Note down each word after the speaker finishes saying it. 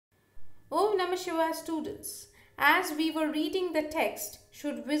Namah Shivaya students, as we were reading the text,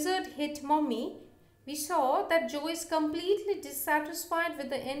 Should Wizard Hit Mommy? We saw that Joe is completely dissatisfied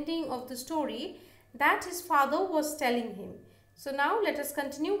with the ending of the story that his father was telling him. So now let us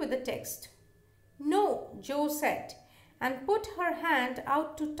continue with the text. No, Joe said, and put her hand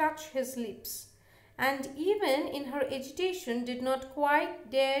out to touch his lips, and even in her agitation did not quite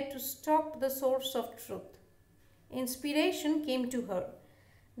dare to stop the source of truth. Inspiration came to her.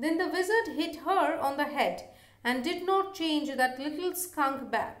 Then the wizard hit her on the head and did not change that little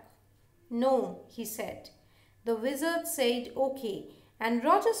skunk back. No, he said. The wizard said okay, and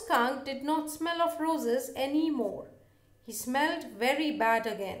Roger Skunk did not smell of roses any more. He smelled very bad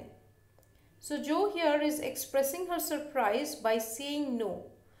again. So Joe here is expressing her surprise by saying no.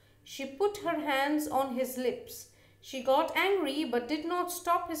 She put her hands on his lips. She got angry but did not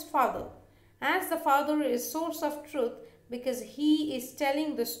stop his father, as the father is source of truth because he is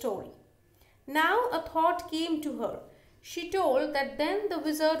telling the story. Now a thought came to her. She told that then the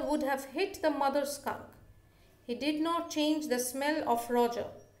wizard would have hit the mother skunk. He did not change the smell of Roger.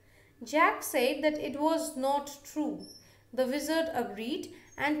 Jack said that it was not true. The wizard agreed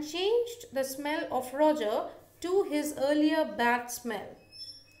and changed the smell of Roger to his earlier bad smell.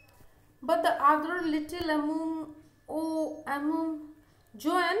 But the other little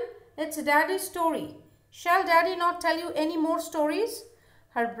Joanne, it's Daddy's story. Shall Daddy not tell you any more stories?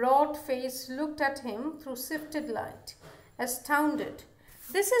 Her broad face looked at him through sifted light, astounded.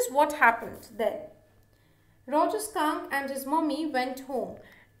 This is what happened then. Roger Skunk and his mommy went home,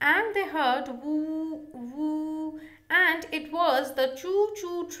 and they heard woo, woo, and it was the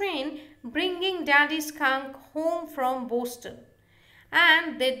choo-choo train bringing Daddy Skunk home from Boston.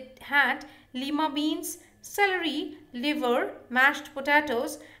 And they had lima beans, celery, liver, mashed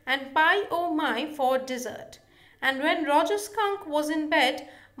potatoes, and pie oh my for dessert. And when Roger Skunk was in bed,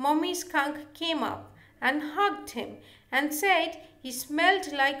 Mommy Skunk came up and hugged him and said he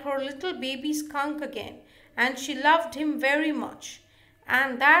smelled like her little baby skunk again, and she loved him very much.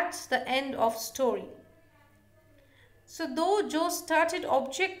 And that's the end of story. So though Joe started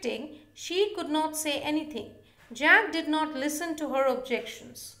objecting, she could not say anything. Jack did not listen to her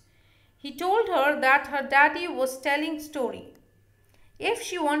objections. He told her that her daddy was telling story. If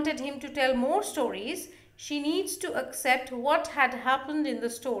she wanted him to tell more stories, she needs to accept what had happened in the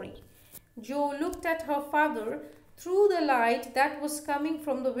story. Joe looked at her father through the light that was coming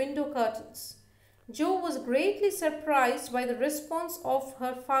from the window curtains. Joe was greatly surprised by the response of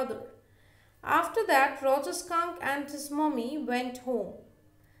her father. After that, Roger Skunk and his mommy went home.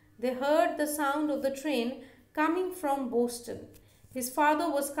 They heard the sound of the train coming from Boston. His father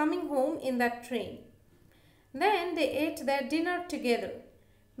was coming home in that train. Then they ate their dinner together.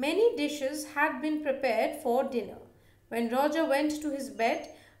 Many dishes had been prepared for dinner. When Roger went to his bed,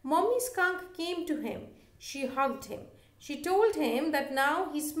 Mommy Skunk came to him. She hugged him. She told him that now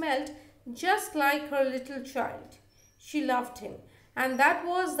he smelled just like her little child. She loved him, and that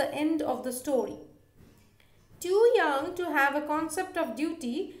was the end of the story. Too young to have a concept of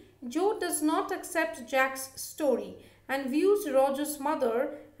duty, Joe does not accept Jack's story and views Roger's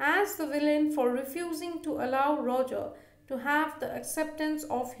mother as the villain for refusing to allow Roger to have the acceptance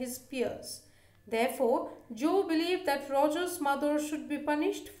of his peers. Therefore, Joe believed that Roger's mother should be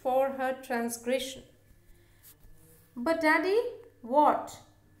punished for her transgression. But Daddy, what?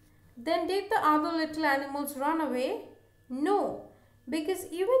 Then did the other little animals run away? No, because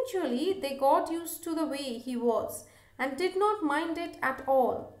eventually they got used to the way he was and did not mind it at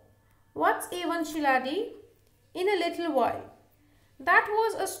all. What's eventually, Laddie? In a little while. That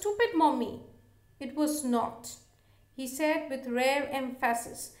was a stupid mommy. It was not, he said with rare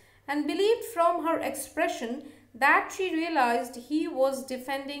emphasis, and believed from her expression that she realized he was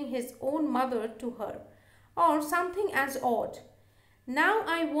defending his own mother to her, or something as odd. Now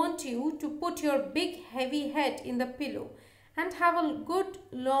I want you to put your big heavy head in the pillow and have a good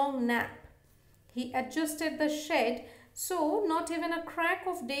long nap. He adjusted the shade so not even a crack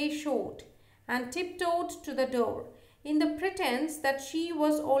of day showed, and tiptoed to the door in the pretense that she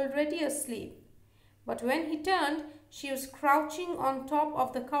was already asleep. But when he turned, she was crouching on top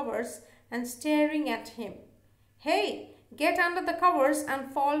of the covers and staring at him. Hey, get under the covers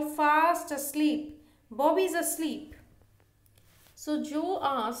and fall fast asleep. Bobby's asleep. So Joe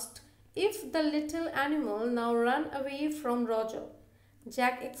asked if the little animal now ran away from Roger.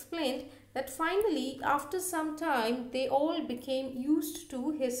 Jack explained that finally, after some time, they all became used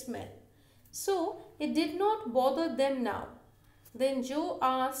to his smell. So it did not bother them now. Then Joe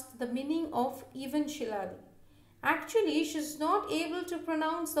asked the meaning of eventuality. Actually, she is not able to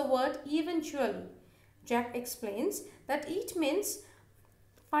pronounce the word eventually. Jack explains that it means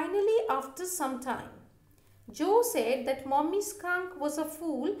Finally, after some time, Joe said that Mommy Skunk was a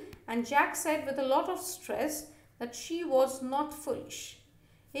fool, and Jack said with a lot of stress that she was not foolish.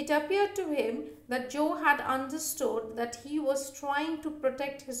 It appeared to him that Joe had understood that he was trying to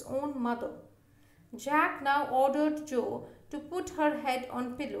protect his own mother. Jack now ordered Joe to put her head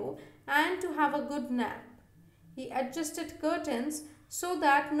on pillow and to have a good nap. He adjusted curtains so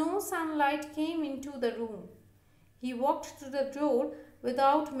that no sunlight came into the room. He walked to the door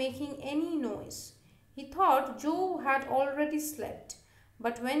without making any noise. He thought Joe had already slept,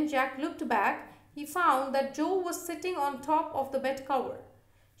 but when Jack looked back, he found that Joe was sitting on top of the bed cover.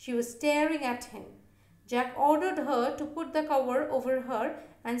 She was staring at him. Jack ordered her to put the cover over her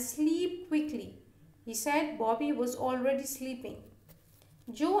and sleep quickly. He said Bobby was already sleeping.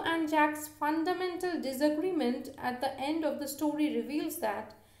 Joe and Jack's fundamental disagreement at the end of the story reveals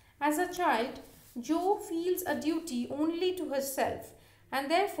that, as a child, Joe feels a duty only to herself and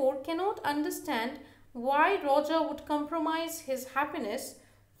therefore cannot understand why Roger would compromise his happiness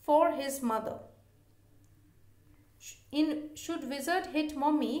for his mother. In Should Wizard Hit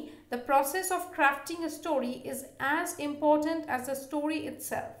Mommy, the process of crafting a story is as important as the story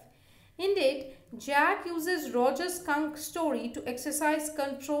itself. Indeed, Jack uses Roger's skunk story to exercise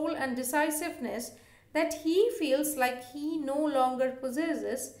control and decisiveness that he feels like he no longer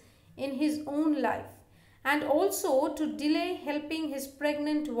possesses in his own life, and also to delay helping his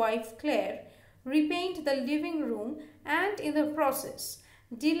pregnant wife Claire repaint the living room and in the process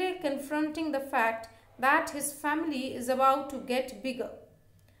delay confronting the fact that his family is about to get bigger.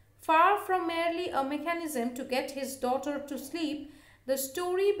 Far from merely a mechanism to get his daughter to sleep, the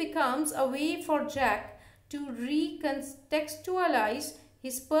story becomes a way for Jack to recontextualize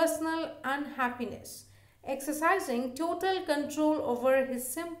his personal unhappiness, exercising total control over his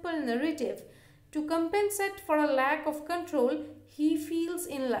simple narrative to compensate for a lack of control he feels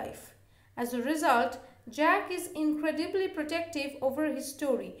in life. As a result, Jack is incredibly protective over his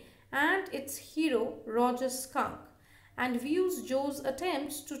story and its hero, Roger Skunk, and views Joe's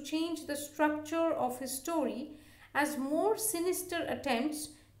attempts to change the structure of his story as more sinister attempts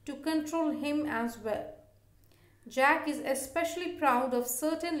to control him as well. Jack is especially proud of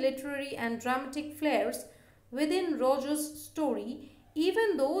certain literary and dramatic flares within Roger's story,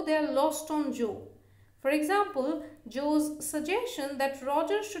 even though they are lost on Joe. For example, Joe's suggestion that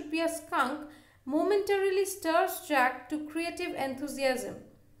Roger should be a skunk momentarily stirs Jack to creative enthusiasm.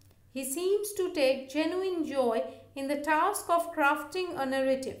 He seems to take genuine joy in the task of crafting a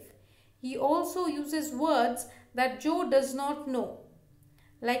narrative. He also uses words that Joe does not know,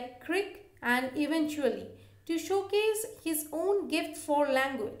 like crick and eventually, to showcase his own gift for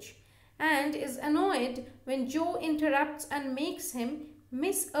language, and is annoyed when Joe interrupts and makes him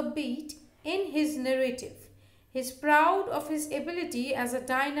miss a beat in his narrative. He is proud of his ability as a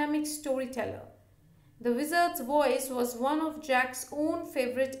dynamic storyteller. The wizard's voice was one of Jack's own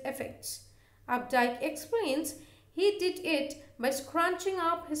favorite effects. Updike explains he did it by scrunching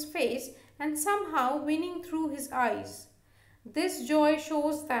up his face and somehow winning through his eyes. This joy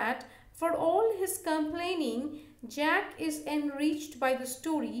shows that, for all his complaining, Jack is enriched by the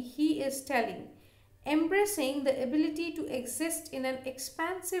story he is telling, embracing the ability to exist in an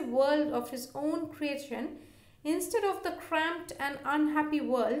expansive world of his own creation instead of the cramped and unhappy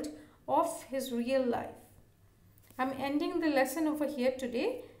world of his real life. I'm ending the lesson over here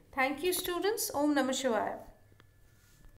today. Thank you, students. Om Namah Shivaya.